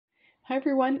Hi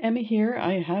everyone, Emma here.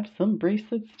 I have some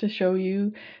bracelets to show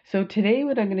you. So today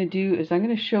what I'm going to do is I'm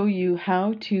going to show you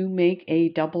how to make a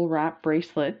double wrap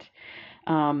bracelet.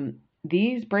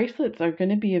 These bracelets are going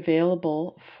to be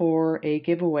available for a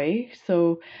giveaway.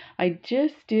 So I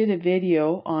just did a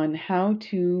video on how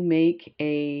to make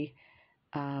a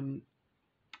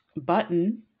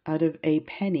button out of a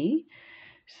penny.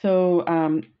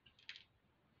 So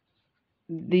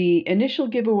the initial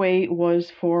giveaway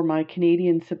was for my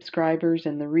Canadian subscribers,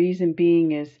 and the reason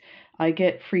being is I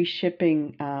get free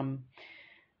shipping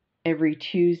every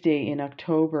Tuesday in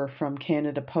October from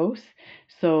Canada Post.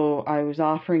 So I was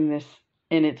offering this,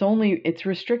 and it's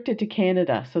restricted to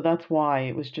Canada, so that's why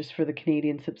it was just for the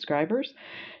Canadian subscribers.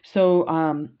 So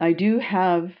I do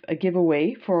have a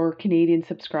giveaway for Canadian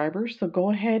subscribers, so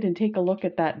go ahead and take a look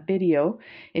at that video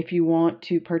if you want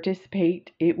to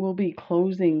participate. It will be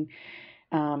closing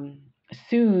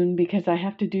soon because I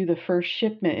have to do the first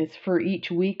shipment. It's for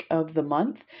each week of the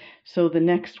month. So the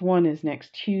next one is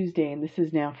next Tuesday, and this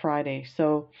is now Friday.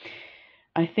 So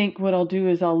I think what I'll do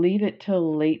is I'll leave it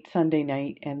till late Sunday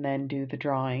night and then do the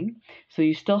drawing. So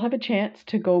you still have a chance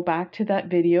to go back to that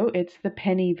video. It's the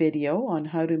penny video on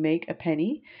how to make a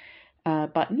penny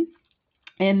button.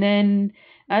 And then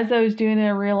as I was doing it, I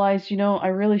realized, I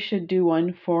really should do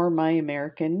one for my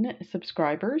American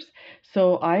subscribers.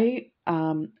 So I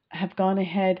have gone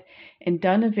ahead and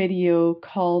done a video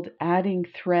called adding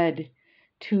thread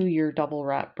to your double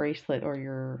wrap bracelet or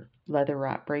your leather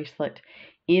wrap bracelet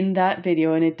in that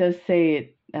video. And it does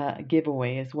say it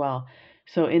giveaway as well.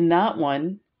 So in that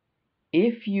one,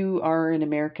 if you are an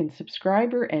American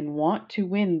subscriber and want to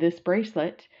win this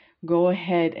bracelet, go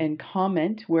ahead and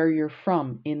comment where you're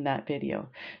from in that video.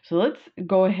 So let's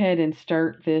go ahead and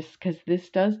start this because this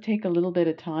does take a little bit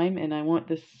of time, and I want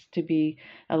this to be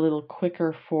a little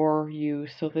quicker for you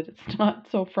so that it's not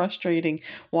so frustrating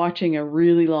watching a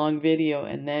really long video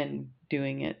and then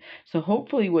doing it. So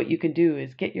hopefully what you can do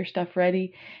is get your stuff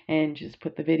ready and just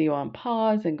put the video on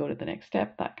pause and go to the next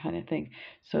step, that kind of thing.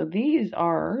 So these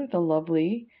are the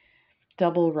lovely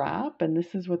double wrap, and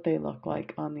this is what they look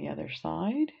like on the other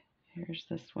side. Here's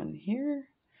this one here.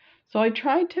 So I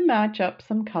tried to match up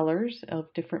some colors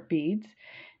of different beads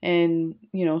and,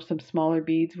 some smaller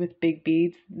beads with big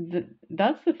beads.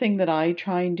 That's the thing that I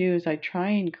try and do is I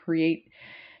try and create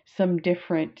some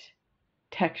different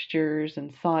textures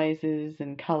and sizes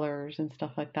and colors and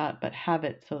stuff like that, but have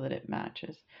it so that it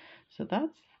matches. So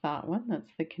that's that one.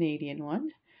 That's the Canadian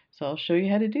one. So I'll show you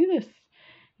how to do this.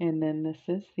 And then this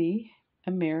is the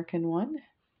American one.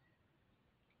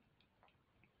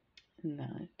 And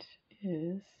that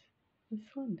is this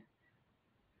one.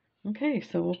 Okay,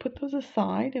 so we'll put those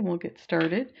aside and we'll get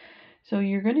started. So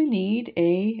you're going to need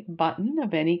a button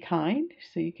of any kind.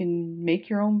 So you can make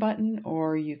your own button,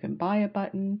 or you can buy a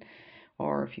button,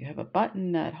 or if you have a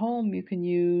button at home you can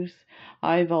use.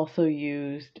 I've also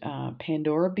used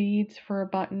Pandora beads for a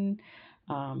button.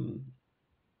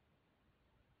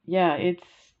 Yeah,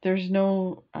 there's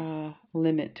no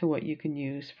limit to what you can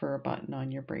use for a button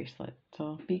on your bracelet.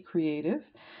 So be creative.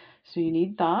 So you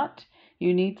need that.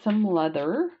 You need some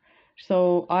leather.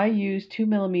 So I use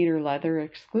 2mm leather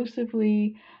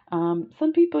exclusively.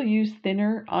 Some people use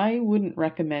thinner. I wouldn't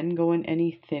recommend going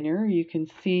any thinner. You can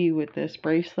see with this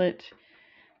bracelet,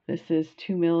 this is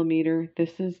 2mm.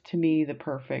 This is, to me, the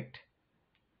perfect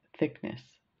thickness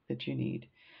that you need.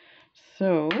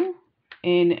 So,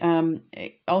 and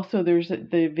also there's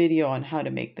the video on how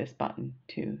to make this button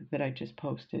too that I just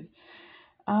posted.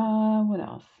 What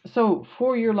else? So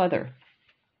for your leather,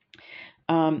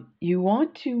 you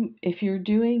want to, if you're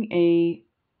doing a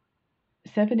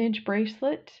 7-inch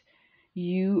bracelet,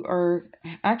 you are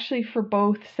actually, for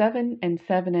both 7 and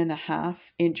 7.5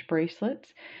 inch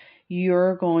bracelets,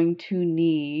 you're going to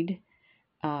need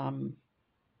 5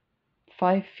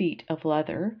 feet of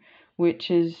leather, which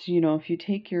is, if you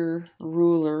take your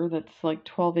ruler, that's like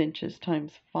 12 inches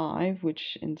times 5,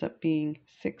 which ends up being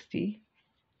 60.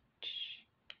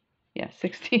 Yeah,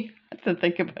 60. I have to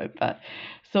think about that.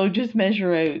 So just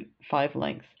measure out 5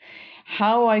 lengths.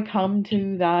 How I come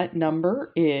to that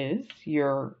number is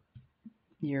your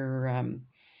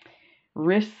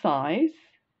wrist size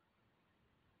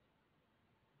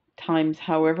times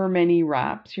however many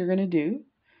wraps you're going to do.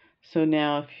 So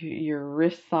now if your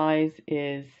wrist size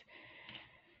is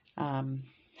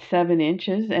 7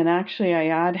 inches, and actually I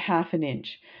add half an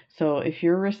inch. So if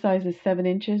your wrist size is 7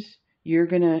 inches, you're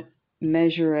going to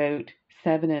measure out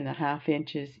 7.5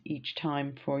 inches each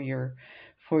time for your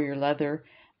leather,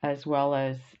 as well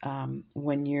as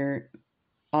when you're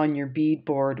on your bead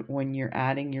board when you're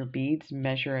adding your beads,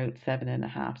 measure out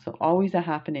 7.5. So always a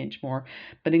half an inch more,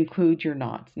 but include your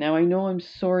knots. Now I know, I'm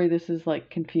sorry this is like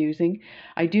confusing.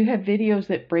 I do have videos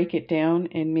that break it down,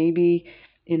 and maybe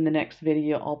in the next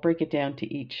video I'll break it down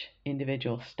to each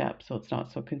individual step so it's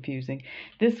not so confusing.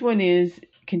 This one is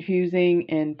confusing,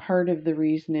 and part of the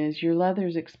reason is your leather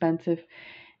is expensive,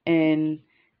 and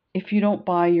if you don't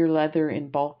buy your leather in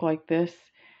bulk like this,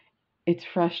 it's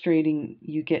frustrating.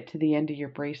 You get to the end of your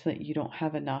bracelet, you don't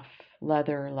have enough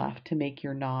leather left to make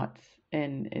your knots,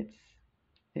 and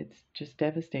it's just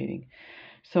devastating.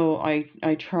 So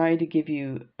I try to give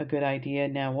you a good idea.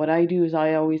 Now what I do is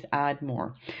I always add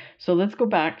more. So let's go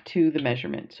back to the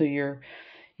measurement. So you're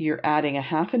adding a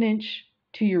half an inch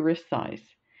to your wrist size.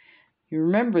 You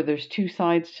remember there's two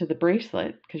sides to the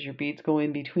bracelet because your beads go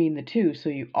in between the two, so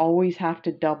you always have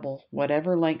to double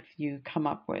whatever length you come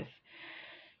up with.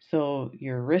 So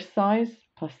your wrist size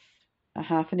plus a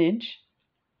half an inch,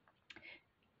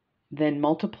 then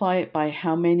multiply it by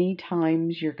how many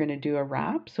times you're going to do a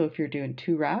wrap. So if you're doing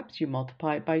 2 wraps, you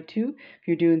multiply it by 2. If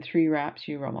you're doing 3 wraps,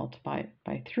 you multiply it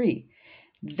by 3.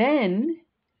 Then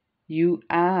you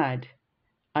add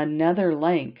another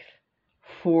length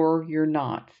for your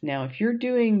knots. Now, if you're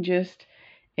doing just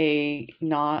a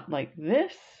knot like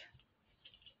this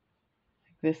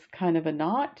kind of a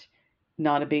knot,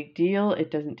 not a big deal.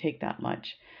 It doesn't take that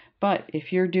much. But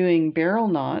if you're doing barrel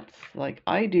knots like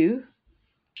I do,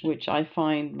 which I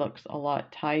find looks a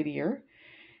lot tidier,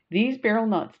 these barrel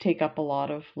knots take up a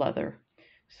lot of leather.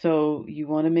 So you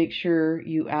want to make sure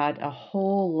you add a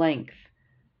whole length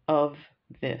of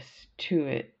this to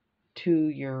it, to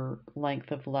your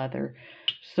length of leather.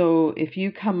 So if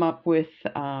you come up with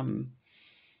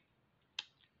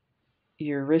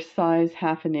your wrist size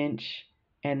half an inch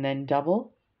and then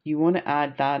double, you want to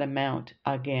add that amount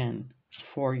again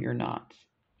for your knots.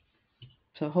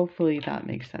 So hopefully that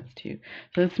makes sense to you.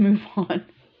 So let's move on.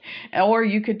 Or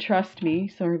you could trust me,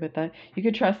 sorry about that, you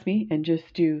could trust me and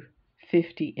just do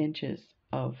 50 inches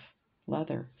of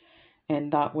leather.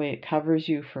 And that way it covers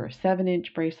you for a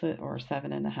 7-inch bracelet or a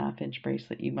 7.5-inch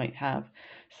bracelet. You might have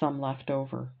some left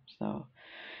over. So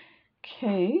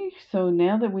okay, so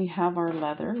now that we have our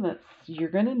leather, you're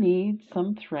going to need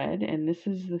some thread, and this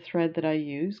is the thread that I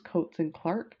use, Coats and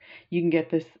Clark. You can get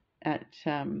this at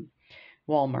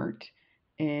Walmart,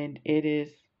 and it is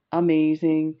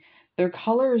amazing. Their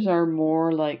colors are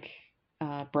more like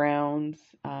browns.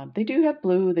 They do have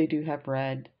blue, they do have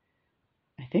red.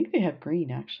 I think they have green,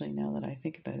 actually, now that I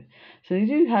think about it. So they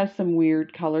do have some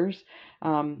weird colors,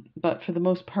 but for the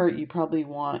most part, you probably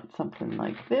want something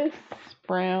like this,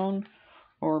 brown,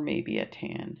 or maybe a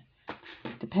tan.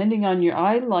 Depending on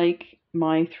I like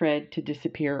my thread to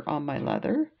disappear on my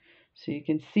leather. So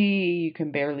you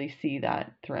can barely see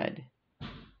that thread.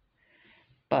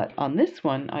 But on this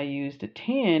one, I used a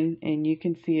tan, and you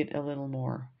can see it a little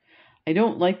more. I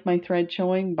don't like my thread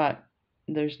showing, but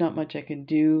there's not much I can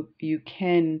do.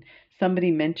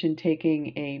 Somebody mentioned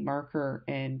taking a marker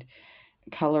and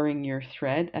coloring your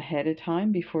thread ahead of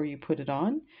time before you put it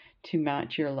on to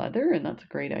match your leather, and that's a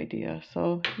great idea.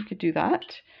 So you could do that.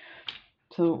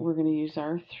 So we're going to use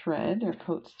our thread, our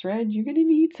Coats thread. You're going to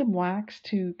need some wax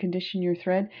to condition your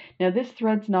thread. Now this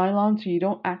thread's nylon, so you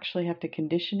don't actually have to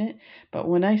condition it. But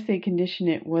when I say condition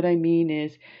it, what I mean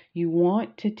is you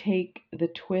want to take the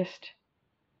twist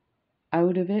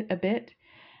out of it a bit,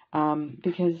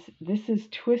 because this is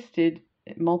twisted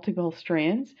multiple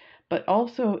strands, but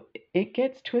also it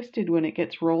gets twisted when it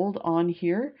gets rolled on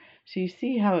here. So you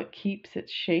see how it keeps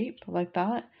its shape like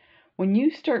that. When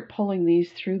you start pulling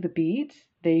these through the beads,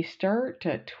 they start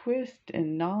to twist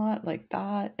and knot like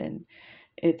that, and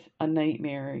it's a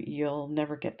nightmare. You'll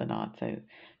never get the knots out.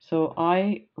 So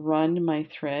I run my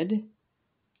thread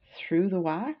through the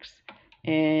wax,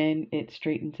 and it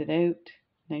straightens it out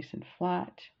nice and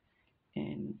flat,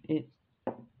 and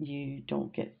you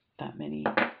don't get that many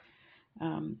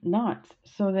knots.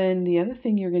 So then the other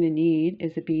thing you're going to need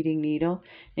is a beading needle.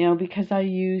 Now, because I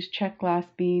use check glass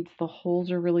beads, the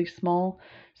holes are really small,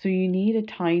 so you need a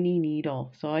tiny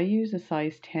needle. So I use a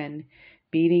size 10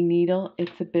 beading needle.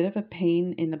 It's a bit of a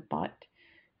pain in the butt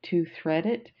to thread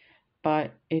it,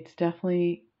 but it's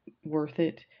definitely worth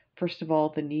it. First of all,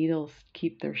 the needles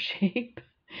keep their shape.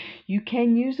 You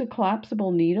can use a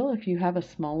collapsible needle if you have a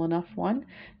small enough one.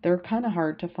 They're kind of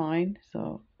hard to find,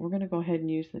 so we're going to go ahead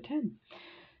and use the 10.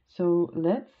 So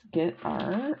let's get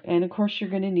and of course you're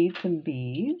going to need some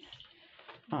beads.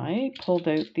 I pulled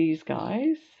out these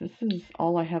guys. This is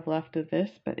all I have left of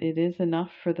this, but it is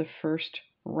enough for the first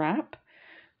wrap.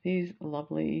 These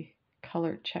lovely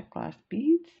colored check glass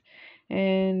beads.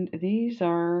 And these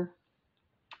are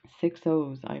 6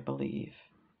 O's, I believe.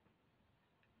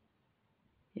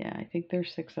 Yeah, I think they're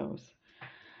 6 O's.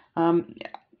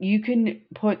 You can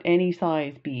put any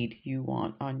size bead you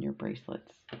want on your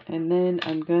bracelets. And then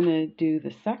I'm going to do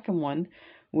the second one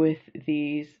with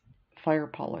these fire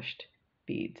polished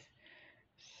beads.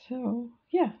 So,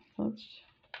 yeah, let's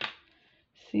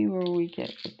see where we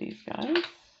get with these guys.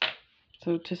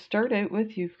 So to start out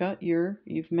with,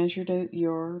 you've measured out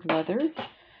your leather,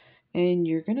 and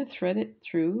you're going to thread it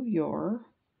through your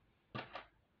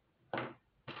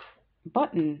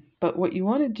button. But what you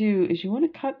want to do is you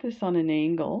want to cut this on an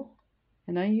angle,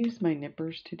 and I use my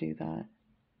nippers to do that.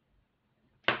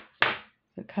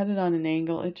 So cut it on an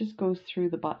angle. It just goes through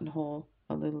the buttonhole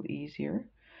a little easier.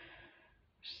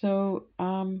 So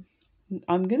I'm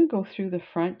going to go through the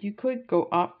front. You could go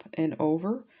up and over.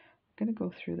 I'm going to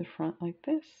go through the front like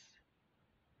this.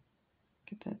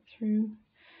 Get that through.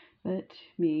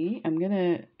 I'm going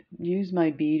to use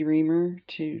my bead reamer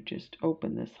to just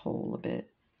open this hole a bit.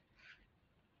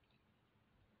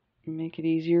 Make it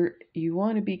easier. You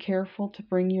want to be careful to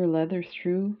bring your leather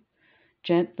through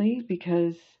gently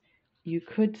because you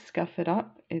could scuff it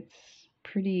up. It's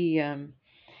pretty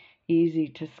easy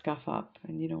to scuff up,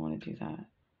 and you don't want to do that.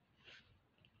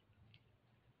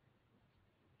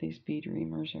 These bead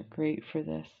reamers are great for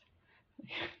this.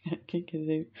 I can't get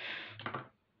it out.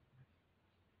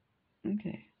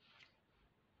 Okay.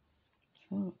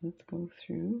 So let's go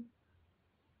through.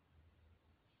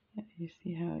 Yeah, you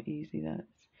see how easy that's.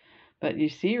 But you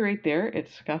see right there, it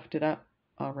scuffed it up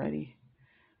already.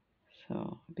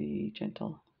 So be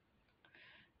gentle.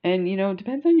 And you know, it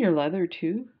depends on your leather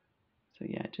too. So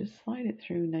yeah, just slide it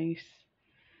through nice.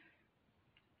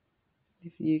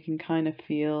 If you can kind of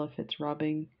feel if it's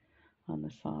rubbing on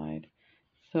the side.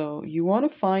 So you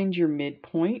want to find your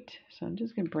midpoint. So I'm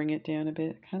just going to bring it down a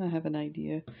bit, kind of have an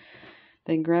idea.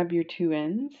 Then grab your two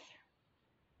ends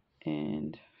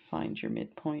and find your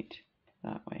midpoint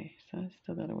that way. So I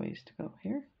still got a ways to go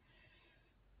here.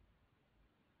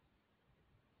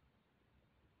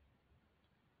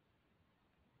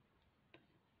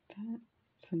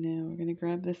 So now we're going to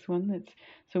grab this one.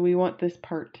 So we want this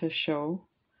part to show.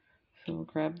 So we'll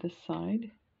grab this side,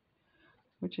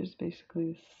 which is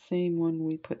basically the same one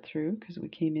we put through because we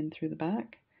came in through the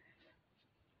back.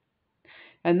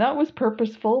 And that was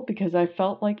purposeful because I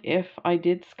felt like if I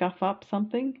did scuff up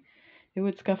something, it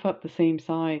would scuff up the same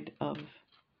side of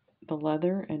the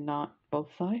leather and not both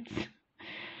sides.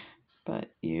 But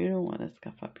you don't want to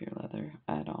scuff up your leather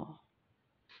at all.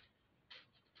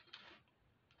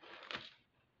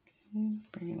 Okay,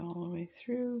 bring it all the way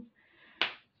through.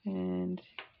 And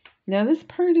now this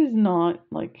part is not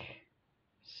like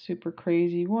super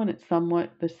crazy. You want it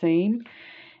somewhat the same.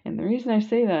 And the reason I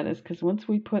say that is because once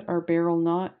we put our barrel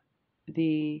knot,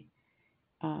 the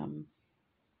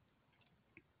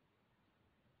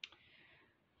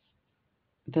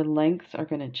lengths are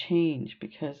going to change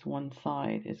because one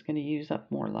side is going to use up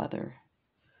more leather,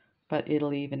 but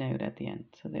it'll even out at the end.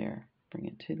 So there, bring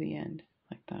it to the end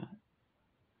like that.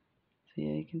 So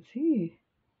yeah, you can see.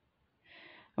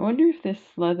 I wonder if this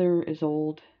leather is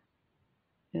old.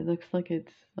 It looks like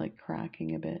it's like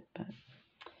cracking a bit, but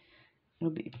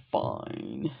it'll be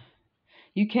fine.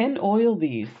 You can oil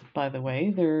these, by the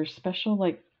way. They're special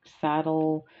like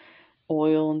saddle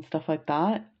oil and stuff like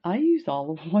that. I use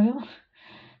olive oil.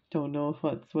 Don't know if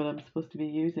that's what I'm supposed to be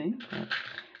using.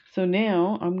 So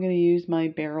now I'm going to use my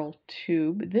barrel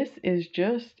tube. This is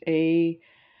just a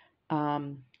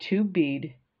tube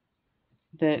bead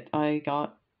that I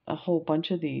got a whole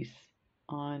bunch of these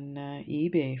on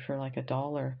eBay for like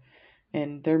 $1.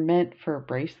 And they're meant for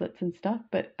bracelets and stuff,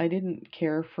 but I didn't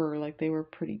care for, like, they were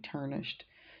pretty tarnished.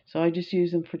 So I just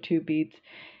use them for tube beads.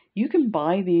 You can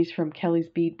buy these from Kelly's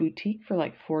Bead Boutique for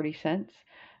like 40 cents.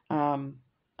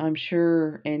 I'm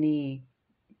sure any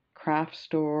craft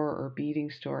store or beading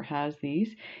store has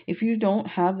these. If you don't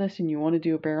have this and you want to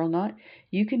do a barrel knot,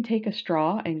 you can take a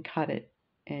straw and cut it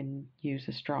and use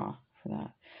a straw for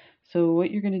that. So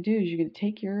what you're going to do is you're going to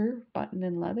take your button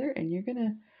and leather and you're going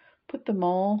to put them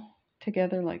all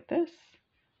together like this.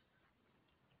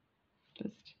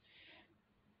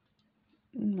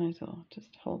 Might as well just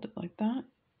hold it like that.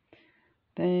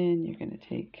 Then you're going to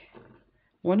take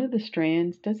one of the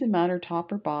strands, doesn't matter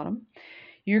top or bottom.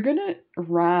 You're going to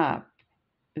wrap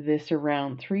this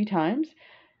around 3 times,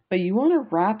 but you want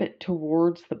to wrap it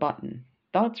towards the button.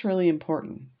 That's really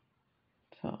important.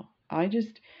 So I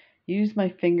just use my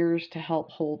fingers to help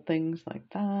hold things like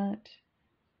that.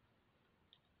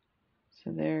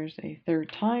 So there's a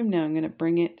 3rd time. Now I'm going to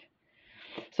bring it.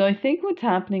 So I think what's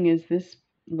happening is this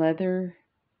leather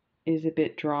is a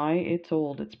bit dry. It's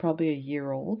old. It's probably a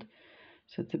year old.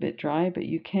 So it's a bit dry, but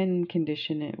you can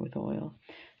condition it with oil.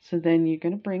 So then you're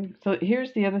going to bring, so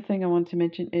here's the other thing I want to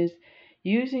mention is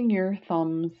using your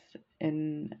thumbs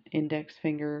and index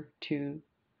finger to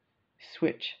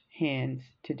switch hands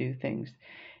to do things.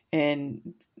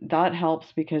 And that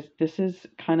helps because this is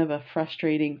kind of a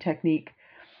frustrating technique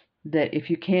that if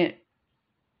you can't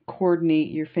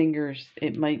coordinate your fingers,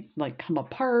 it might like come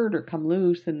apart or come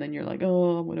loose, and then you're like,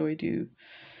 oh, what do I do?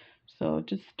 So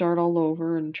just start all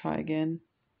over and try again.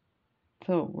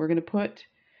 So we're going to put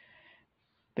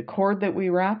the cord that we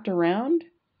wrapped around,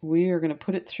 we are going to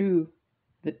put it through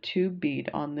the tube bead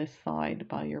on this side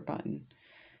by your button.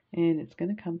 And it's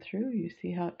going to come through. You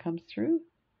see how it comes through?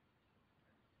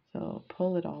 So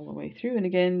pull it all the way through. And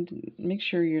again, make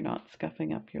sure you're not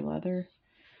scuffing up your leather.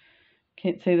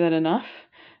 Can't say that enough.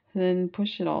 Then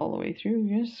push it all the way through.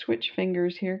 You're going to switch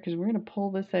fingers here because we're going to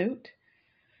pull this out.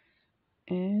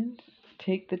 And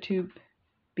take the tube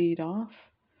bead off.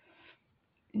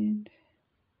 And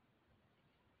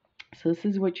so this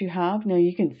is what you have. Now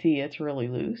you can see it's really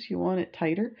loose. You want it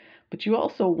tighter, but you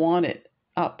also want it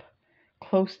up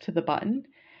close to the button.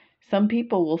 Some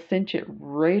people will cinch it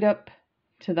right up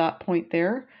to that point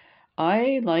there.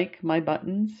 I like my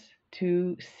buttons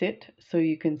to sit so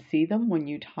you can see them when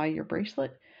you tie your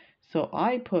bracelet. So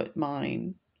I put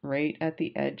mine right at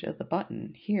the edge of the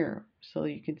button here so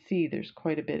you can see there's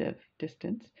quite a bit of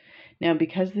distance. Now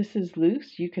because this is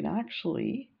loose, you can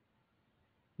actually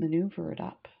maneuver it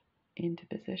up into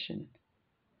position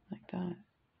like that.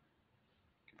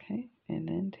 Okay, and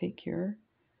then take your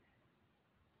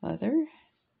leather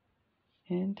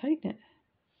and tighten it.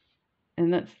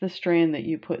 And that's the strand that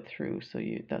you put through, so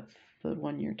that's the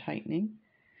one you're tightening.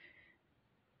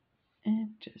 And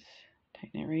just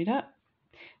tighten it right up.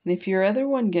 And if your other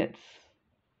one gets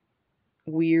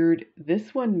weird,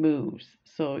 this one moves.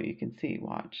 So you can see,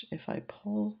 watch, if I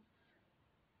pull,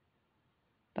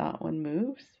 that one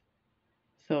moves.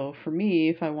 So for me,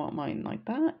 if I want mine like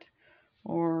that,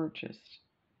 or just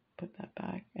put that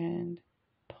back and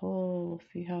pull,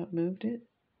 see how it moved it?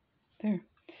 There.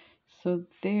 So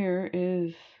there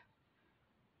is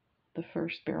the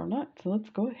first barrel nut. So let's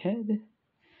go ahead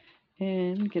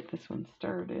and get this one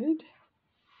started.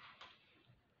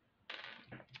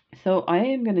 So I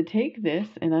am going to take this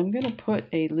and I'm going to put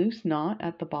a loose knot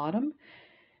at the bottom.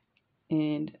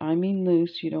 And I mean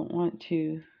loose, you don't want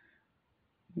to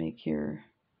make your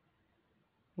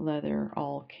leather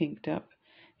all kinked up.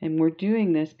 And we're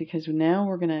doing this because now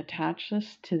we're going to attach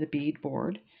this to the bead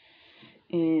board.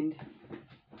 And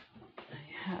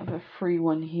I have a free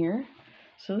one here.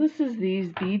 So this is these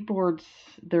bead boards,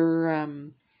 they're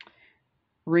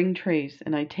ring trays,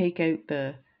 and I take out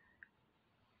the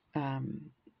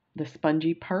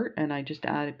spongy part and I just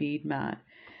add a bead mat.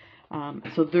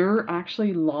 So they're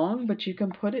actually long, but you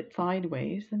can put it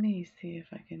sideways. Let me see if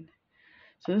I can.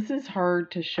 So this is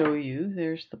hard to show you.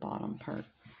 There's the bottom part.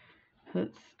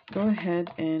 Let's go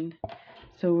ahead and,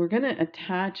 so we're going to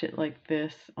attach it like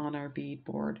this on our bead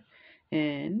board.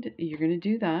 And you're going to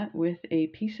do that with a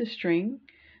piece of string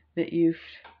that you've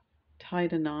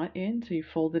tied a knot in. So you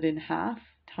fold it in half,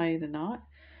 tie the knot.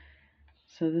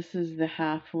 So this is the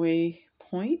halfway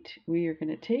point. We are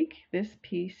going to take this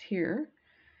piece here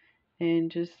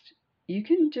and just, you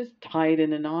can just tie it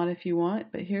in a knot if you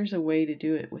want, but here's a way to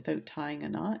do it without tying a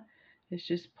knot. Is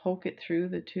just poke it through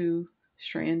the two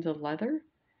strands of leather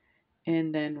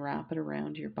and then wrap it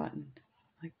around your button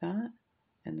like that,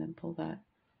 and then pull that.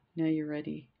 Now you're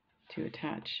ready to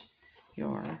attach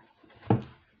your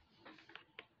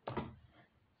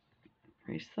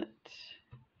bracelet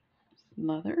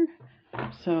leather.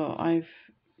 So I've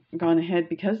gone ahead,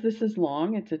 because this is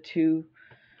long, it's a 2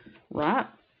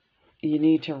 wrap. You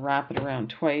need to wrap it around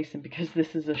twice, and because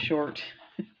this is a short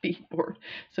bead board,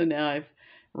 so now I've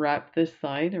wrapped this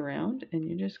side around, and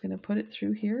you're just going to put it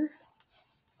through here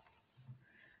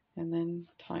and then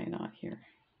tie a knot here.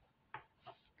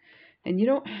 And you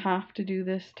don't have to do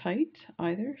this tight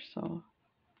either, so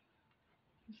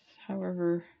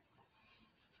however,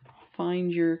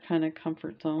 find your kind of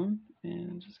comfort zone. And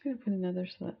I'm just going to put another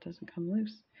so that doesn't come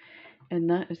loose. And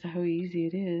that is how easy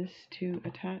it is to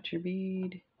attach your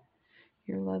bead,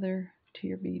 your leather to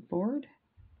your bead board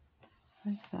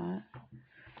like that.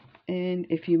 And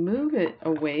if you move it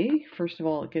away, first of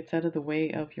all, it gets out of the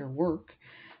way of your work,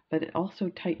 but it also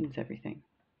tightens everything.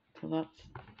 So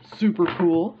that's super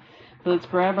cool. So let's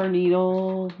grab our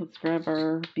needle, let's grab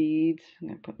our beads. I'm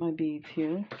going to put my beads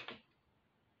here.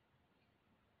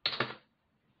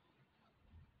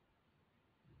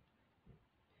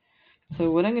 So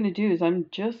what I'm going to do is I'm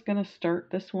just going to start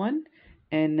this one,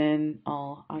 and then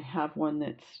I have one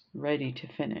that's ready to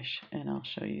finish, and I'll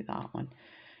show you that one.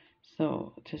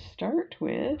 So to start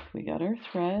with, we got our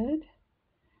thread.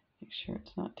 Make sure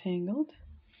it's not tangled.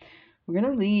 We're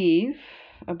going to leave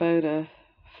about a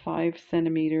 5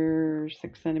 centimeter,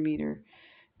 6 centimeter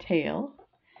tail,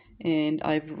 and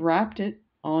I've wrapped it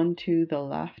onto the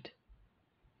left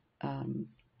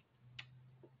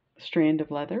strand of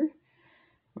leather.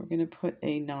 We're going to put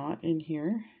a knot in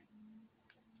here.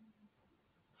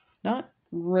 Not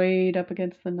right up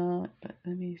against the knot, but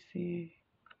let me see,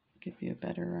 give you a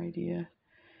better idea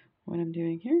what I'm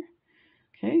doing here.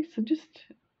 Okay, so just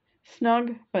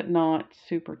snug but not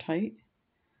super tight.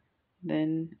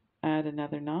 Then add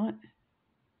another knot.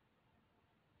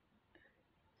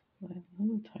 A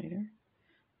little tighter.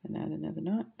 And add another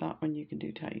knot. That one you can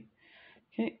do tight.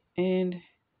 Okay, and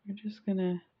we're just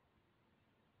gonna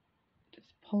just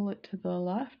pull it to the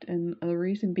left, and the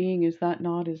reason being is that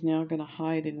knot is now gonna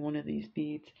hide in one of these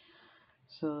beads.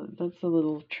 So that's a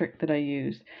little trick that I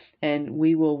used, and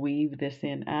we will weave this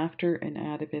in after and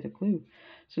add a bit of glue.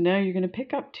 So now you're gonna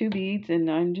pick up 2 beads,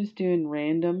 and I'm just doing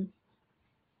random.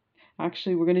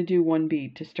 Actually, we're gonna do 1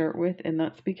 bead to start with, and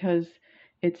that's because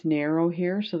it's narrow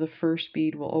here, so the first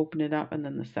bead will open it up and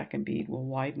then the second bead will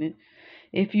widen it.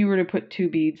 If you were to put 2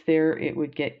 beads there, it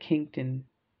would get kinked and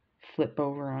flip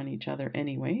over on each other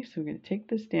anyway. So we're going to take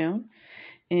this down,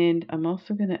 and I'm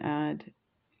also going to add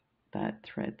that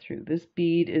thread through. This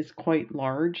bead is quite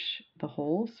large, the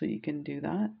hole, so you can do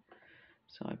that.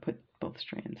 So I put both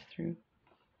strands through.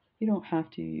 You don't have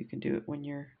to, you can do it when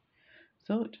you're,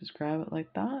 so just grab it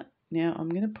like that. Now I'm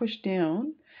going to push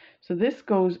down. So this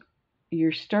goes,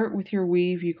 you start with your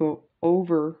weave, you go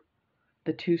over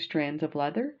the 2 strands of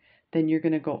leather, then you're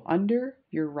going to go under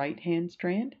your right hand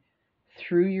strand,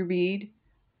 through your bead,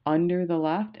 under the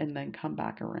left, and then come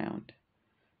back around.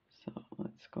 So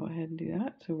let's go ahead and do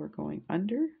that. So we're going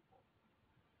under,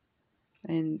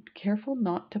 and careful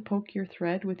not to poke your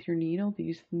thread with your needle.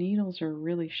 These needles are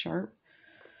really sharp.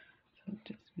 So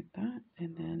just get that,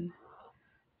 and then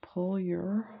pull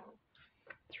your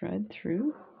thread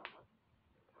through.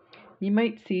 You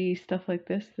might see stuff like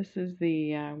this. This is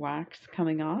the wax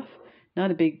coming off.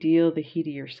 Not a big deal. The heat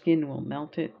of your skin will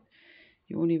melt it.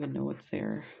 You won't even know it's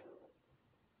there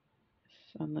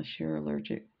unless you're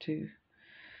allergic to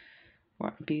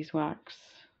beeswax.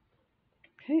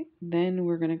 Okay, then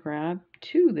we're going to grab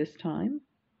 2 this time.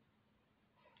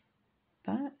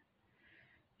 That.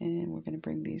 And we're going to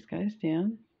bring these guys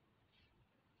down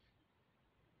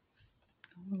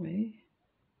all the way.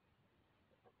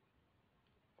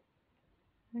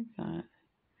 Like that.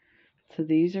 So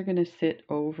these are going to sit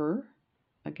over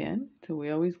again. So we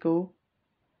always go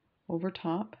over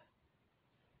top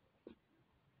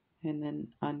and then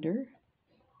under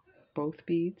both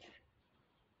beads.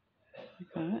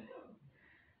 Like that.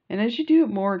 And as you do it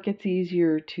more, it gets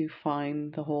easier to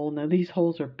find the hole. Now these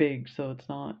holes are big, so it's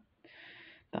not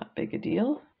that big a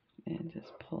deal. And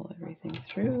just pull everything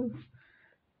through.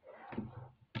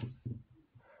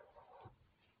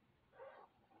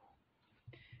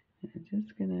 And I'm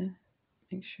just gonna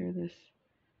make sure this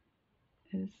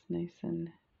is nice and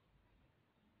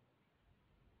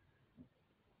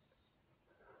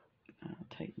I'll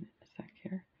tighten it a sec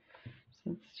here.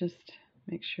 So let's just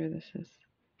make sure this is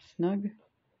snug.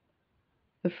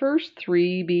 The first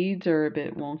 3 beads are a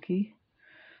bit wonky.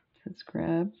 Let's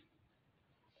grab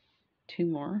 2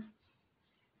 more.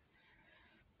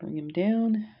 Bring them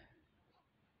down.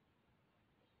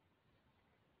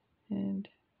 And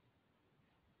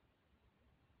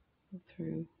go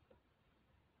through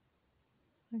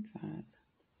like that.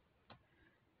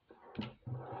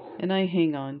 And I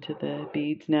hang on to the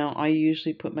beads. Now I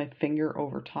usually put my finger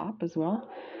over top as well,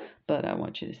 but I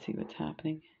want you to see what's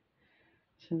happening.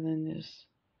 So then just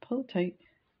pull tight.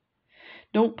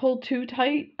 Don't pull too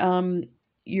tight.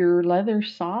 Your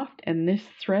leather's soft and this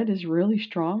thread is really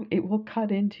strong. It will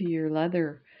cut into your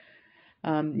leather.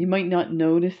 You might not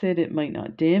notice it, it might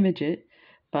not damage it,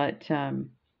 but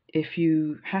if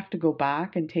you have to go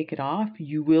back and take it off,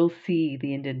 you will see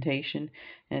the indentation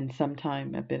and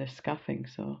sometime a bit of scuffing,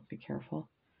 so be careful.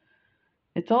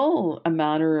 It's all a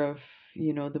matter of,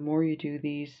 you know, the more you do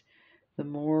these, the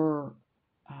more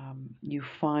you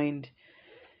find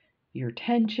your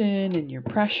tension and your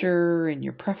pressure and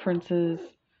your preferences.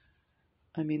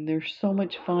 I mean, there's so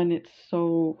much fun. It's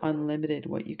so unlimited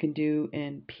what you can do,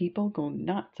 and people go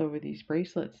nuts over these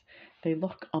bracelets. They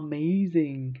look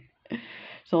amazing.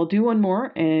 So I'll do one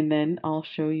more, and then I'll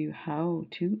show you how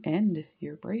to end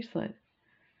your bracelet.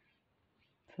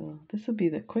 So this will be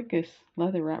the quickest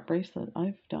leather wrap bracelet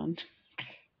I've done.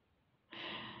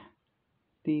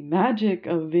 The magic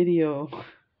of video.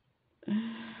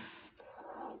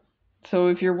 So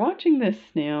if you're watching this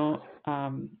now,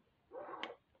 and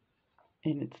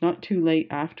it's not too late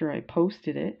after I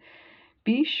posted it,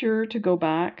 be sure to go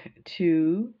back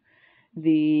to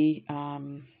the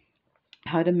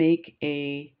how to make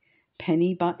a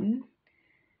penny button.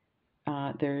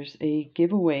 There's a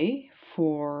giveaway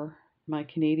for my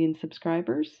Canadian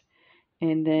subscribers,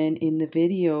 and then in the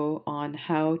video on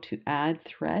how to add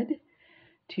thread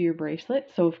to your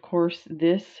bracelet. So of course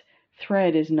this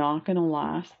thread is not going to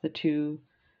last the 2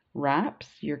 wraps.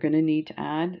 You're going to need to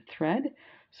add thread.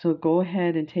 So go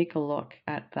ahead and take a look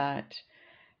at that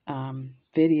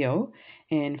video.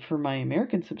 And for my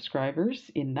American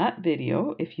subscribers, in that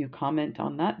video, if you comment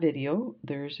on that video,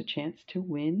 there's a chance to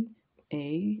win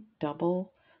a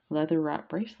double leather wrap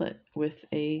bracelet with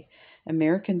a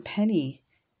American penny.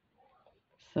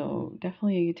 So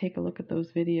definitely take a look at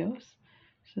those videos.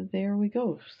 So there we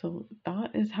go. So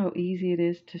that is how easy it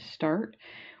is to start.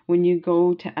 When you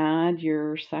go to add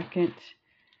your second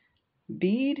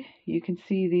bead, you can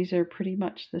see these are pretty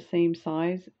much the same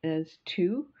size as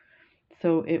 2.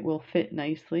 So it will fit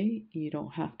nicely. You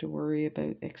don't have to worry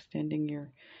about extending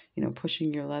your,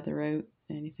 pushing your leather out,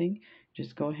 anything.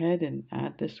 Just go ahead and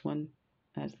add this one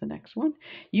as the next one.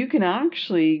 You can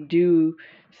actually do,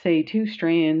 say, 2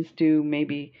 strands, do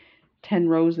maybe 10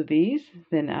 rows of these,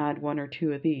 then add 1 or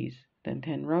 2 of these, then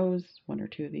 10 rows, 1 or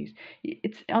 2 of these.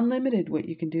 It's unlimited what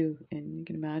you can do, and you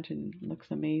can imagine it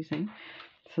looks amazing.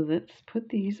 So let's put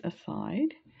these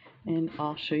aside, and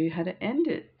I'll show you how to end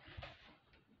it.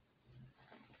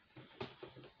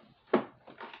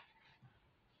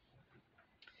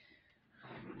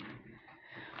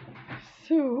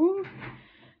 So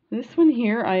this one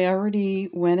here, I already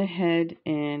went ahead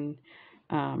and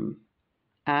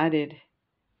added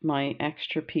my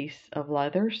extra piece of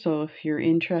leather. So if you're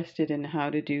interested in how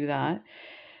to do that,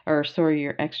 or sorry,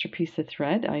 your extra piece of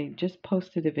thread, I just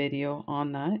posted a video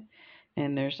on that.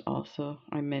 And there's also,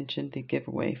 I mentioned the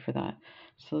giveaway for that.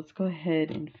 So let's go ahead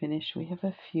and finish. We have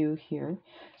a few here.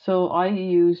 So I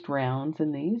used rounds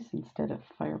in these instead of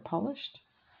fire polished.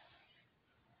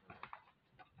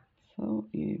 So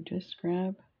you just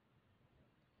grab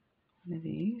one of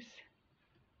these.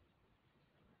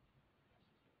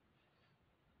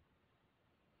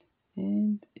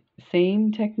 And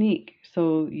same technique.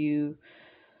 So you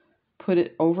put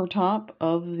it over top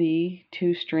of the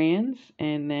 2 strands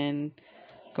and then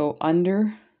go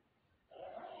under,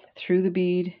 through the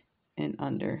bead, and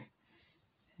under.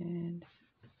 And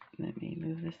let me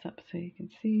move this up so you can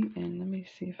see. And let me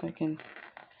see if I can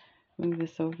move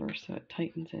this over so it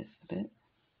tightens it a bit.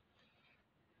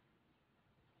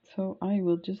 So I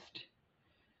will just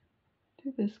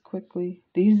do this quickly.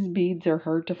 These beads are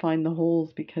hard to find the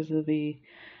holes because of the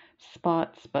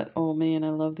spots, but oh man, I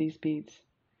love these beads.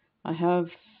 I have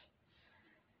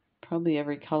probably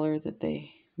every color that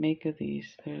they make of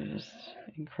these. They're just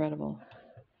incredible.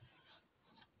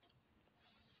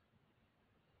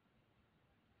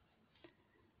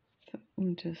 So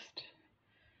just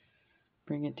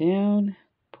bring it down,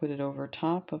 put it over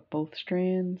top of both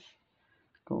strands,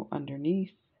 go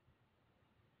underneath,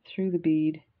 through the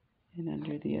bead, and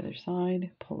under the other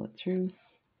side, pull it through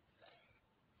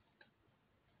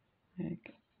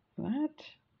like that,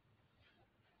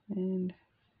 and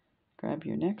grab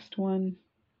your next one,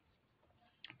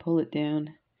 pull it down,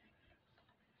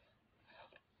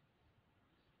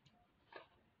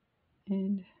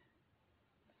 and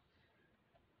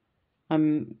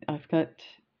I've got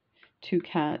 2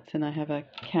 cats, and I have a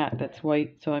cat that's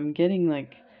white, so I'm getting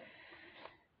like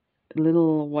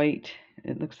little white,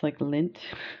 it looks like lint.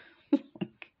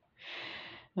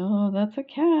 Oh, that's a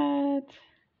cat.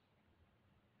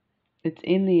 It's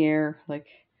in the air. Like,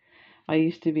 I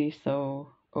used to be so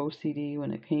OCD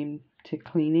when it came to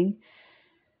cleaning,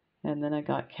 and then I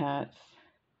got cats,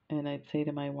 and I'd say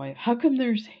to my wife, how come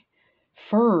there's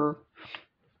fur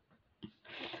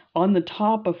on the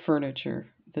top of furniture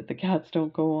that the cats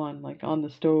don't go on, like on the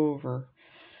stove or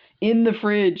in the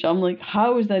fridge? I'm like,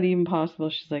 how is that even possible?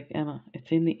 She's like, Emma, it's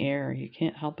in the air. You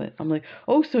can't help it. I'm like,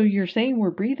 oh, so you're saying we're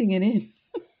breathing it in?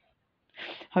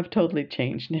 I've totally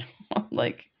changed now. I'm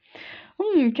like,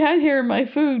 cat hair in my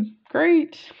food.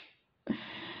 Great.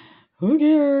 Who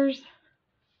cares?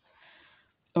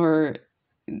 Or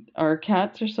our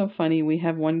cats are so funny. We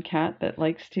have one cat that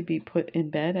likes to be put in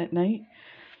bed at night.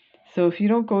 So if you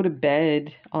don't go to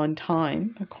bed on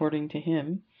time, according to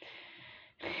him,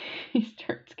 he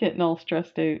starts getting all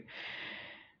stressed out.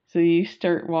 So you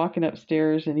start walking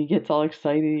upstairs and he gets all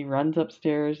excited. He runs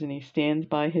upstairs and he stands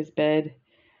by his bed.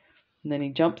 And then he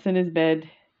jumps in his bed.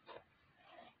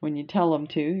 when you tell him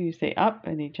to. You say up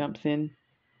and he jumps in.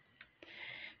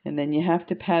 And then you have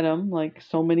to pet him like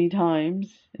so many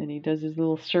times, and he does his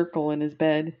little circle in his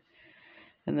bed.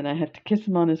 And then I have to kiss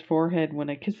him on his forehead. When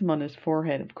I kiss him on his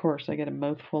forehead, of course, I get a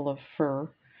mouthful of fur.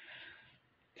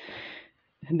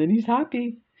 And then he's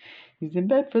happy. He's in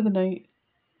bed for the night.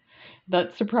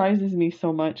 That surprises me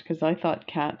so much because I thought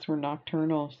cats were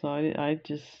nocturnal, so I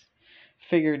just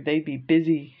figured they'd be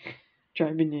busy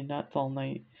driving you nuts all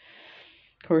night.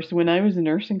 Of course, when I was a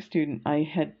nursing student, I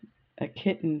had a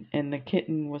kitten, and the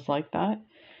kitten was like that.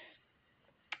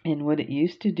 And what it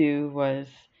used to do was,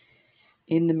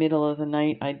 in the middle of the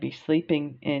night, I'd be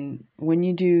sleeping, and when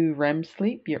you do REM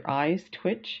sleep, your eyes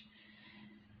twitch.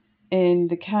 And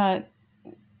the cat,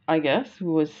 I guess,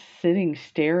 was sitting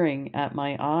staring at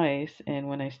my eyes, and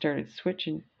when I started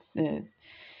switching in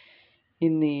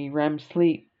the REM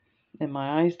sleep and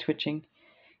my eyes twitching,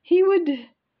 he would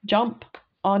jump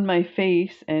on my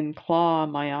face and claw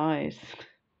my eyes.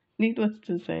 Needless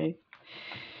to say,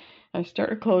 I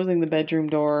started closing the bedroom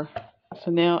door. So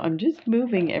now I'm just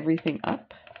moving everything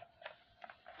up.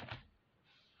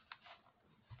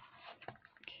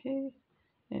 Okay,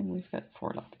 and we've got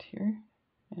 4 left here.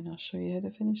 And I'll show you how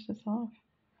to finish this off.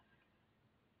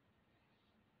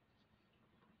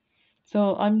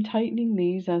 So I'm tightening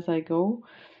these as I go.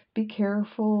 Be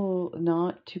careful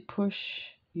not to push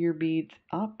your beads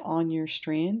up on your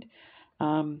strand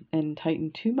and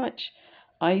tighten too much.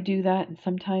 I do that, and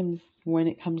sometimes when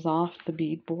it comes off the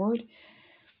bead board,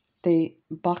 they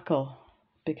buckle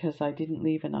because I didn't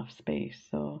leave enough space.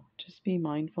 So just be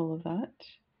mindful of that.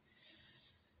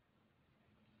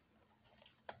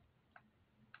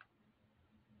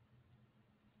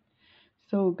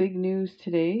 So big news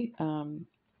today.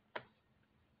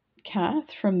 Kath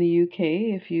from the UK,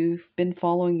 if you've been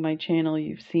following my channel,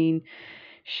 you've seen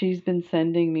she's been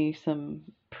sending me some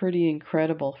pretty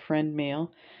incredible friend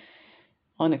mail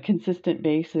on a consistent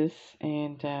basis,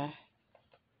 and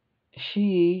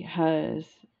she has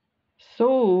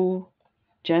so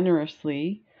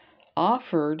generously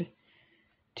offered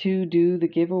to do the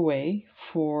giveaway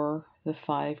for the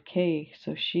 5K.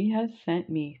 So she has sent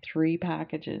me 3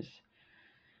 packages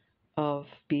of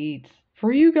beads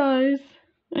for you guys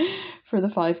for the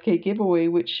 5K giveaway,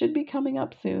 which should be coming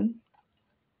up soon.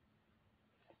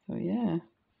 So yeah,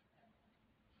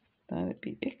 that'd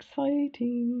be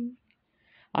exciting.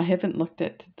 I haven't looked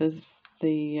at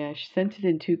she sent it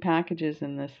in 2 packages,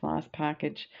 and this last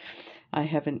package I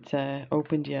haven't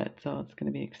opened yet, so it's going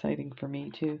to be exciting for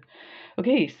me too.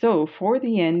 Okay, so for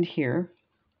the end here,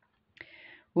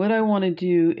 what I want to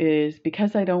do is,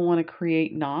 because I don't want to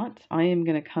create knots, I am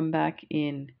going to come back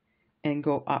in and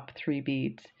go up 3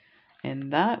 beads.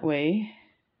 And that way,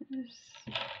 let's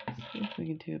see if we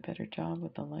can do a better job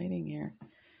with the lighting here.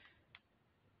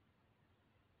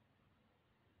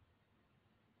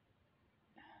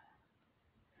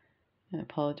 I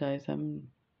apologize, I'm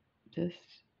just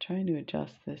trying to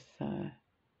adjust this.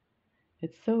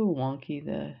 It's so wonky,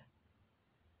 there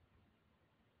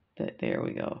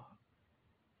we go.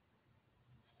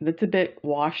 That's a bit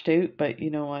washed out, but you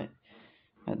know what?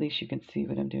 At least you can see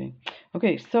what I'm doing.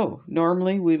 Okay, so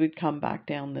normally we would come back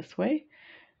down this way.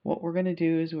 What we're going to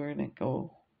do is we're going to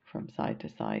go from side to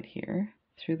side here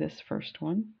through this first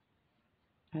one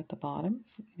at the bottom.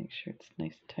 Make sure it's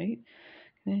nice and tight.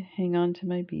 I'm going to hang on to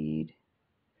my bead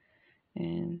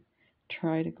and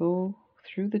try to go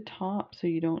through the top so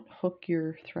you don't hook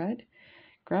your thread.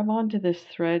 Grab onto this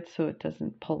thread so it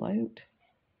doesn't pull out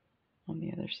on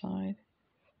the other side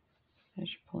as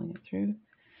you're pulling it through.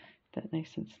 That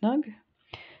nice and snug.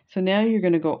 So now you're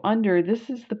going to go under. This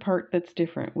is the part that's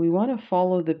different. We want to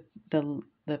follow the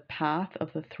path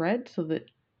of the thread so that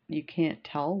you can't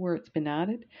tell where it's been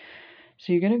added.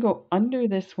 So you're going to go under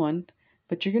this one,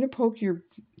 but you're going to poke your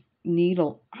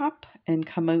needle up and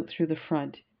come out through the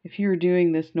front. If you were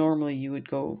doing this normally, you would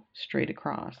go straight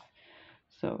across.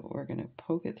 So we're going to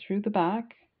poke it through the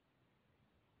back,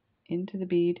 into the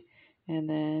bead, and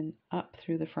then up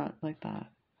through the front like that.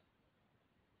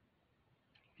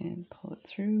 And pull it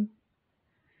through.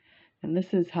 And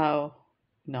this is how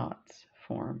knots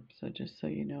form, so just so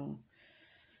you know.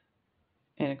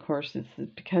 And of course,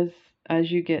 it's because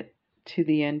as you get to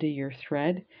the end of your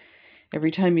thread,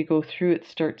 every time you go through, it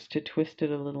starts to twist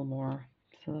it a little more.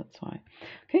 So that's why.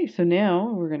 Okay, so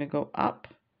now we're going to go up,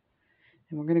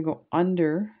 and we're going to go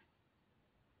under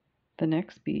the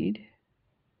next bead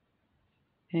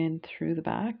and through the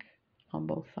back on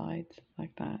both sides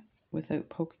like that without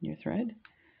poking your thread.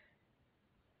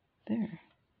 There.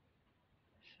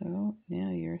 So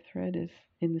now your thread is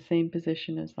in the same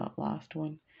position as that last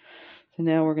one. So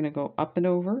now we're going to go up and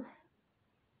over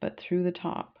but through the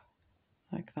top,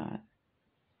 like that.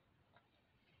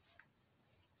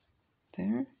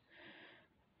 There.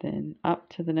 Then up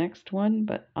to the next one,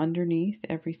 but underneath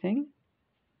everything.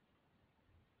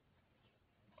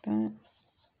 That.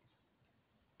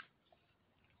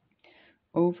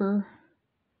 Over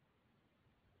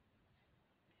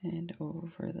and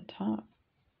over the top.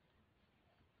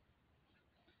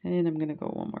 And I'm going to go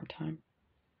one more time.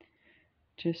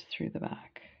 Just through the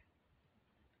back.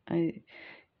 It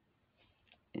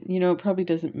probably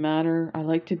doesn't matter. I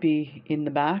like to be in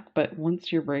the back, but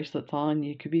once your bracelet's on,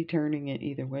 you could be turning it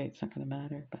either way. It's not going to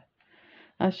matter, but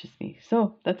that's just me.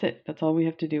 So that's it. That's all we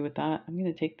have to do with that. I'm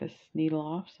going to take this needle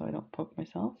off so I don't poke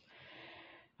myself.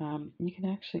 You can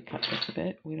actually cut this a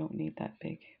bit. We don't need that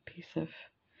big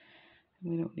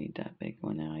we don't need that big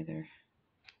one either.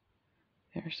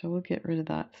 There, so we'll get rid of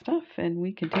that stuff and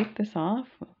we can take this off.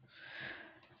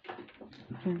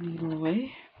 Put our needle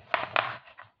away.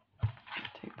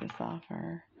 Take this off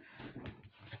our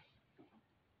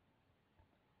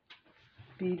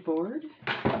bead board.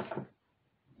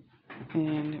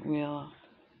 And we'll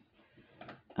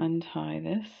untie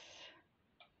this.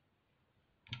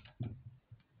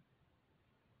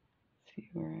 See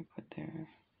where I put there.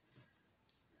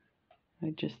 I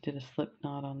just did a slip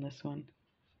knot on this one.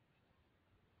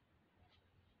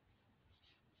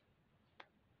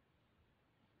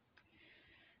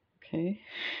 Okay.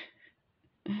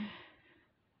 I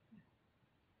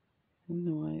don't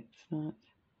know why it's not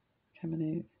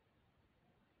coming out.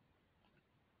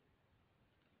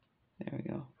 There we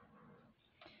go.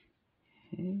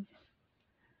 Okay.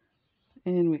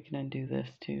 And we can undo this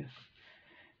too.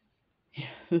 Yeah,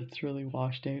 it's really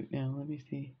washed out now. Let me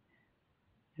see.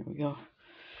 There we go.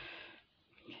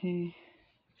 Okay,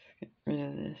 let's get rid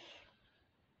of this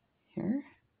here.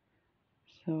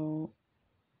 So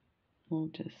we'll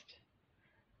just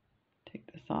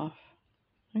take this off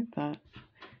like that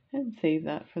and save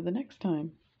that for the next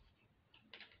time.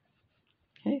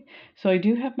 Okay, so I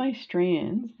do have my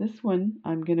strands. This one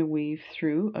I'm going to weave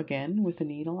through again with a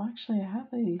needle. Actually, I have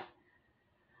a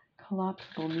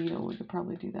collapsible needle. We could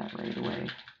probably do that right away.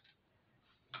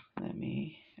 Let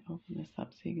me open this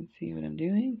up so you can see what I'm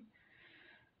doing.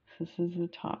 This is the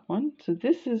top one. So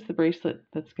this is the bracelet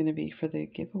that's going to be for the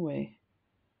giveaway,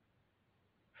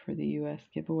 for the US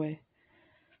giveaway.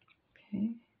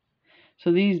 Okay.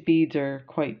 So these beads are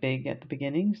quite big at the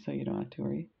beginning, so you don't have to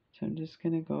worry. So I'm just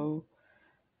going to go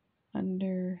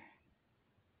under.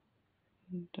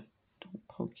 Don't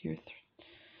poke your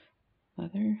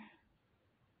leather.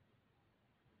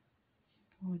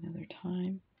 Go another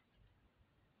time.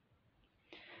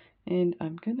 And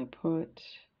I'm going to put,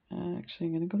 actually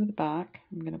I'm going to go to the back.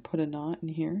 I'm going to put a knot in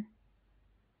here.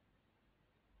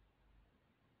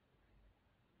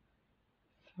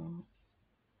 So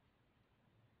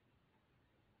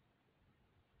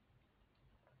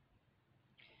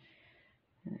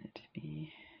let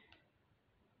me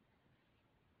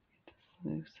get this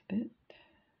loose a bit,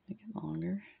 make it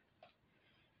longer.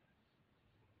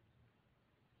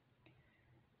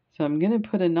 So I'm going to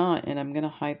put a knot and I'm going to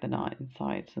hide the knot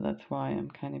inside. So that's why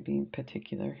I'm kind of being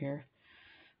particular here.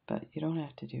 But you don't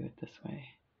have to do it this way.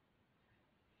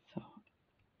 So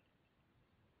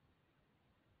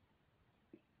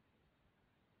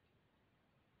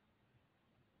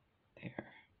there,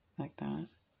 like that.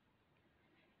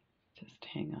 Just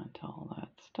hang on to all that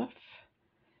stuff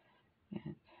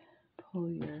and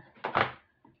pull your,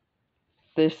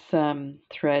 this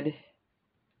thread,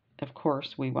 of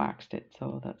course we waxed it,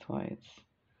 so that's why it's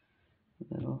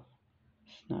a little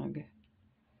snug.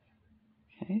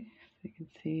 Okay, so you can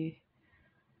see,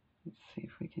 let's see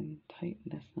if we can tighten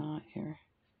this knot here.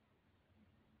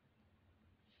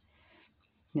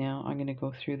 Now I'm going to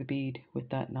go through the bead with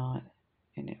that knot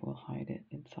and it will hide it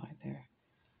inside there.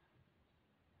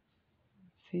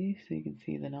 See, so you can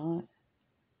see the knot,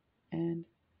 and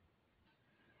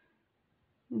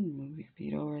move your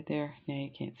bead over there. Now you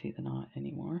can't see the knot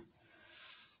anymore.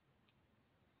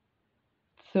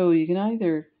 So you can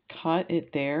either cut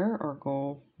it there or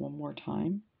go one more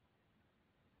time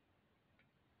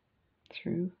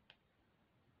through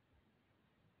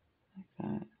like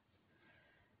that,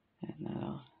 and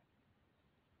that'll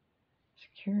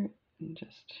secure it. And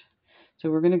just, so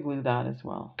we're going to glue that as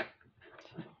well.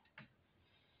 So,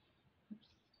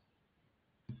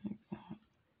 like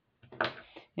that.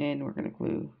 And we're going to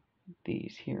glue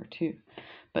these here too.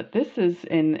 But this is,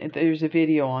 and there's a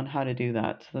video on how to do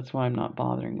that, so that's why I'm not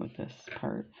bothering with this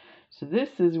part. So this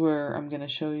is where I'm going to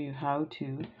show you how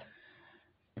to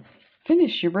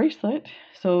finish your bracelet.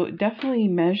 So definitely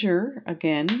measure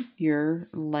again your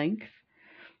length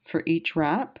for each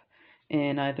wrap,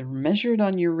 and either measure it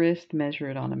on your wrist, measure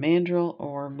it on a mandrel,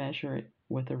 or measure it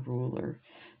with a ruler.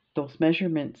 Those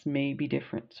measurements may be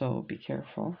different, so be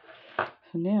careful.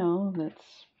 So now let's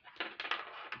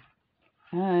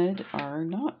add our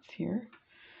knots here.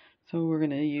 So we're going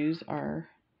to use our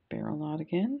barrel knot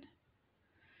again.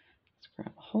 Let's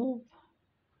grab a hold.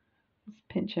 Let's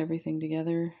pinch everything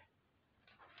together.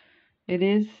 It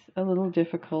is a little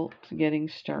difficult getting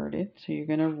started, so you're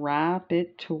going to wrap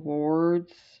it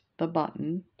towards the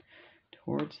button,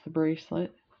 towards the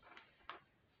bracelet,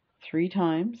 3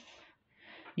 times.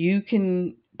 You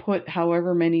can put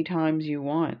however many times you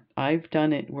want. I've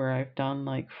done it where I've done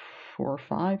like 4 or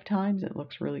 5 times. It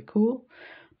looks really cool,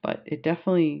 but it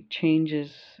definitely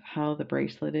changes how the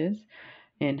bracelet is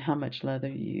and how much leather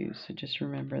you use. So just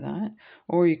remember that.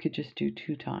 Or you could just do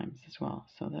 2 times as well.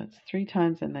 So that's 3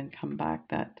 times, and then come back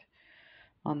that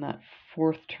on that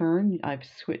 4th turn. I've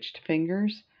switched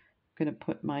fingers. I'm going to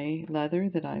put my leather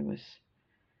that I was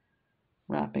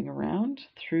wrapping around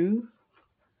through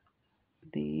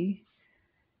the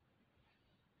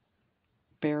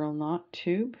barrel knot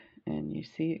tube, and you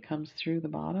see it comes through the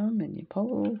bottom, and you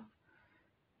pull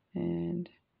and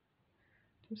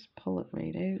just pull it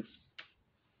right out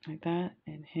like that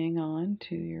and hang on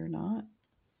to your knot.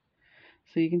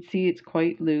 So you can see it's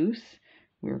quite loose.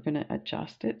 We're going to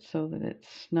adjust it so that it's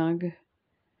snug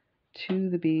to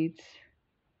the beads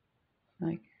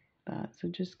like that. So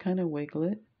just kind of wiggle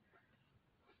it.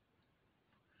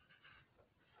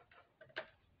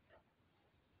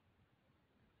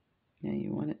 Yeah,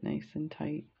 you want it nice and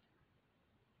tight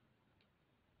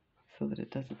so that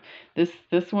it doesn't.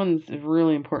 This one's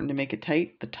really important to make it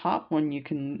tight. The top one you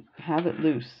can have it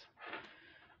loose.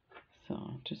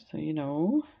 So just so you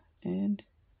know, and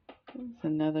there's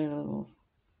another little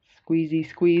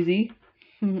squeezy.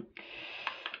 I'm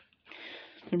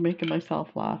making myself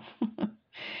laugh.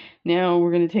 Now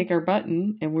we're going to take our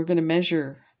button and we're going to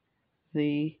measure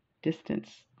the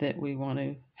distance that we want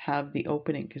to have the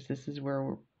opening, because this is where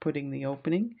we're putting the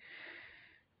opening.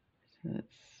 So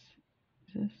that's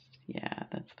just, yeah,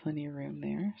 that's plenty of room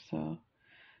there. So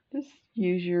just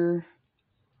use your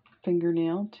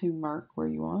fingernail to mark where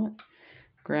you want.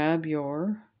 Grab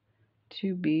your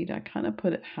 2 bead. I kind of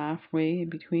put it halfway in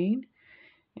between,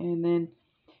 and then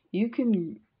you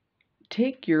can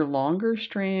take your longer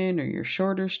strand or your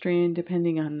shorter strand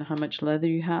depending on how much leather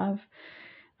you have,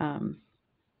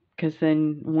 because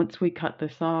then once we cut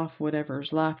this off,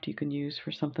 whatever's left you can use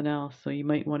for something else. So you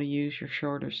might want to use your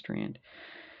shorter strand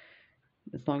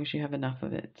as long as you have enough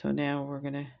of it. So now we're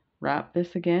going to wrap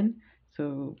this again.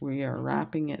 So we are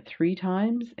wrapping it 3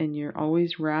 times, and you're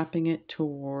always wrapping it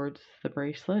towards the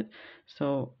bracelet.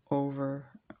 So over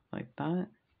like that.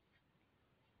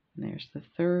 And there's the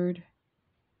 3rd.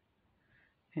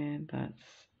 And that's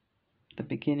the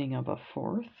beginning of a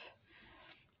 4th.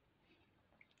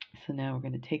 So now we're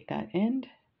going to take that end,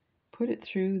 put it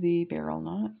through the barrel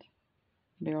knot,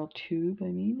 barrel tube,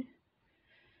 I mean.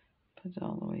 Put it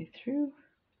all the way through.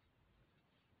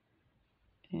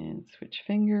 And switch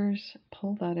fingers,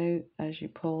 pull that out as you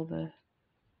pull the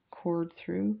cord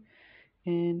through,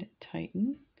 and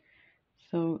tighten.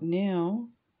 So now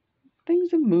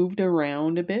things have moved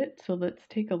around a bit, so let's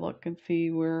take a look and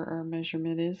see where our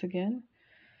measurement is again.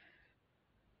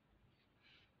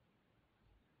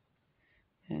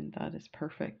 And that is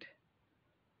perfect.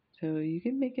 So you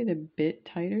can make it a bit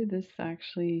tighter. This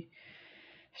actually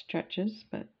stretches,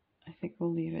 but I think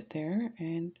we'll leave it there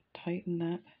and tighten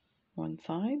that one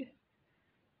side.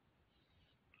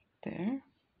 There.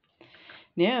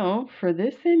 Now for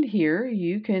this end here,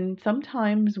 you can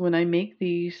sometimes, when I make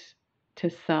these to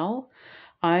sell,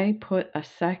 I put a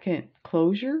second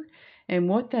closure, and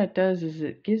what that does is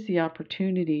it gives the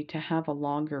opportunity to have a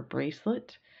longer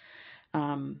bracelet,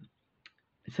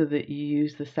 so that you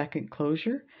use the second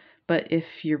closure. But if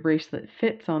your bracelet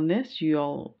fits on this,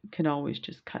 you can always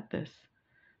just cut this.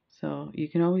 So you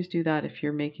can always do that if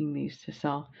you're making these to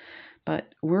sell.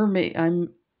 But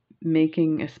I'm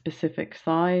making a specific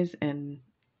size, and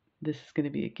this is going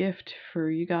to be a gift for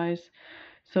you guys.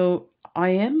 So I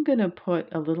am going to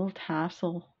put a little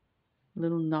tassel,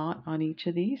 little knot on each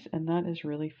of these, and that is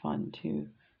really fun to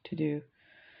do.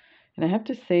 And I have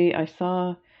to say, I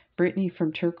saw Brittany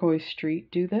from Turquoise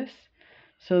Street do this.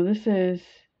 So this is,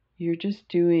 you're just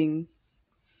doing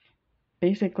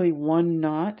basically 1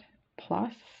 knot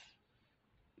plus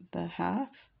the half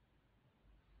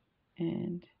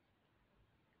and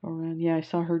go around. Yeah, I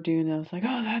saw her doing it. I was like,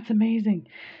 oh, that's amazing.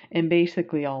 And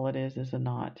basically all it is a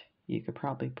knot. You could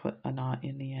probably put a knot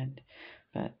in the end,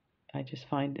 but I just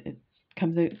find it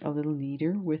comes out a little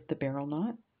neater with the barrel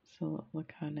knot. So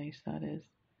look how nice that is,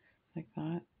 like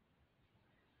that.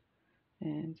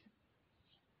 and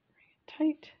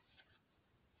tight.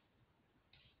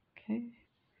 Okay,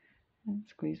 and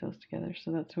squeeze those together.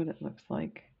 So that's what it looks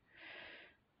like.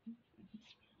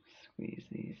 Squeeze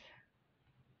these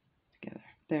together.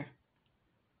 There.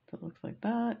 So it looks like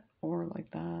that, or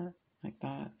like that, like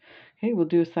that. Okay, we'll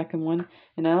do a second one.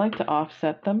 And I like to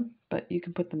offset them, but you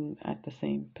can put them at the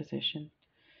same position.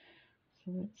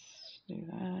 So let's do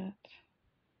that.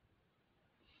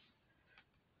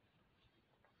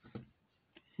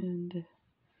 And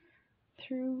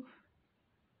through.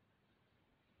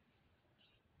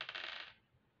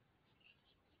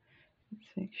 Let's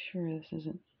make sure this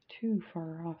isn't too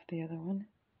far off the other one.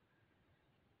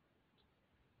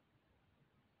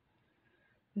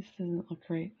 This doesn't look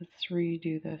right. Let's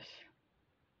redo this.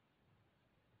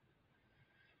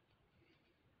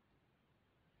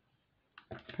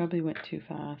 Probably went too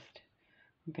fast.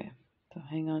 Okay, so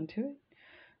hang on to it.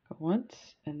 Go once,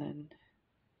 and then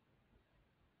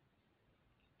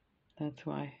that's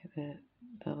why the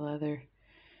leather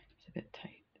is a bit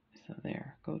tight. So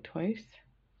there, go twice.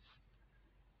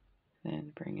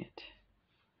 Then bring it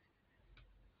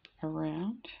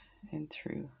around and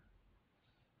through.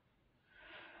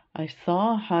 I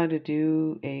saw how to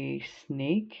do a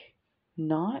snake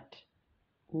knot.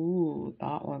 Ooh,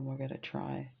 that one we're gonna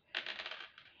try.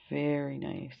 Very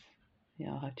nice.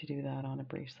 Yeah, I'll have to do that on a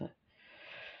bracelet.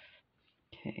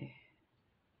 Okay,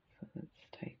 so let's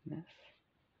tighten this.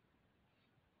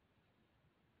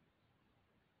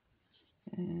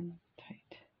 And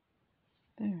tight.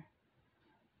 There.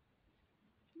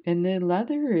 And the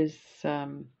leather is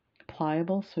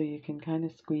pliable, so you can kind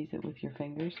of squeeze it with your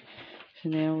fingers. So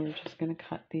now we're just going to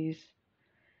cut these,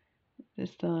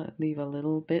 just leave a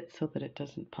little bit so that it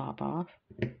doesn't pop off.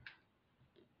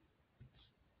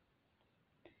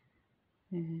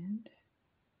 And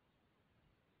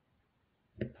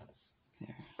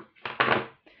there.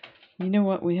 You know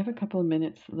what? We have a couple of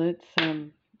minutes. Let's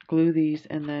glue these,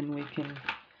 and then we can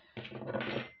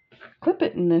clip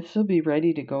it, and this will be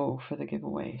ready to go for the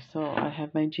giveaway. So I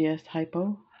have my GS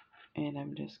Hypo, and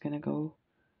I'm just going to go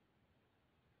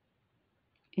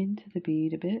into the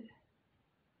bead a bit.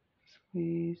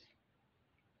 Squeeze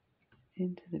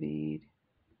into the bead,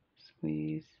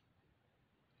 squeeze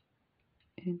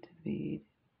into the bead,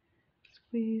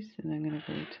 squeeze, and I'm going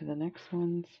to go to the next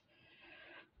ones.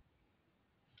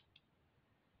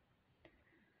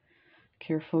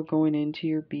 Careful going into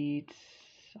your beads.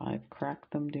 I've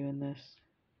cracked them doing this.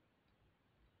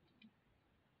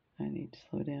 I need to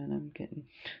slow down. I'm getting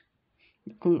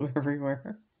glue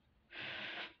everywhere.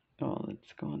 Oh,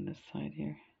 let's go on this side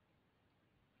here.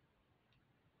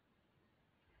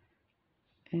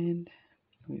 And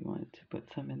we want to put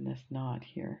some in this knot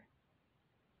here.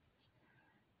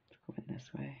 Let's go in this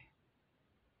way.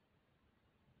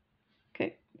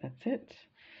 Okay, that's it.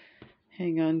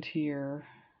 Hang on to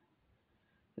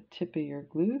the tip of your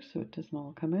glue so it doesn't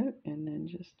all come out, and then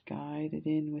just guide it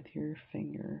in with your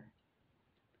finger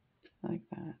like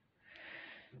that.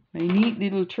 My neat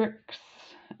little tricks.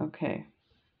 Okay,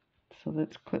 so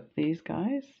let's clip these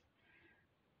guys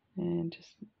and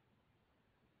just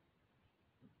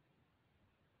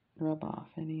rub off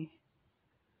any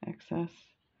excess.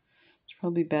 It's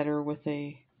probably better with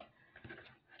a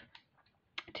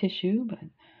tissue, but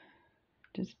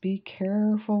just be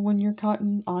careful when you're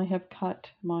cutting. I have cut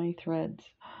my threads.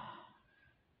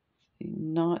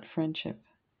 Not friendship.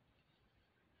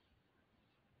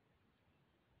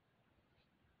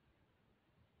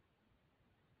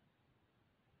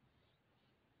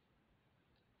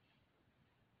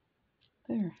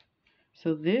 There.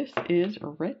 So this is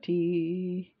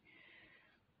ready.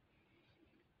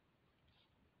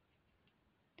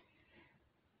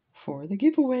 For the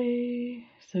giveaway.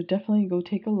 So definitely go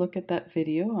take a look at that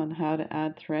video on how to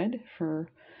add thread for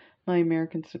my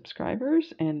American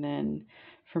subscribers, and then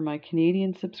for my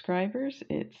Canadian subscribers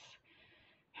it's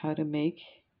how to make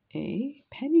a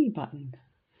penny button.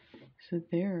 So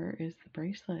there is the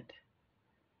bracelet.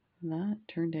 And that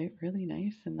turned out really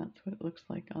nice, and that's what it looks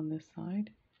like on this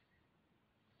side.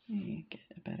 Let me get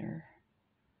a better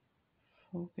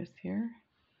focus here.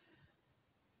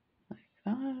 Like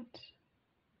that.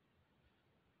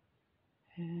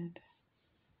 And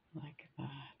like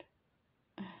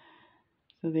that.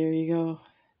 So there you go.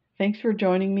 Thanks for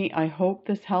joining me. I hope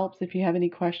this helps. If you have any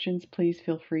questions, please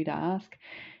feel free to ask.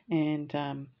 And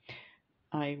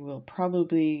I will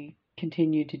probably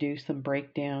continue to do some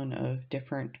breakdown of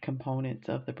different components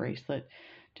of the bracelet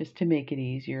just to make it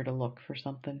easier to look for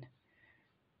something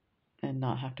and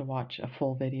not have to watch a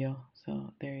full video.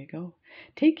 So there you go.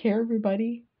 Take care,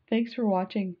 everybody. Thanks for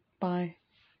watching. Bye.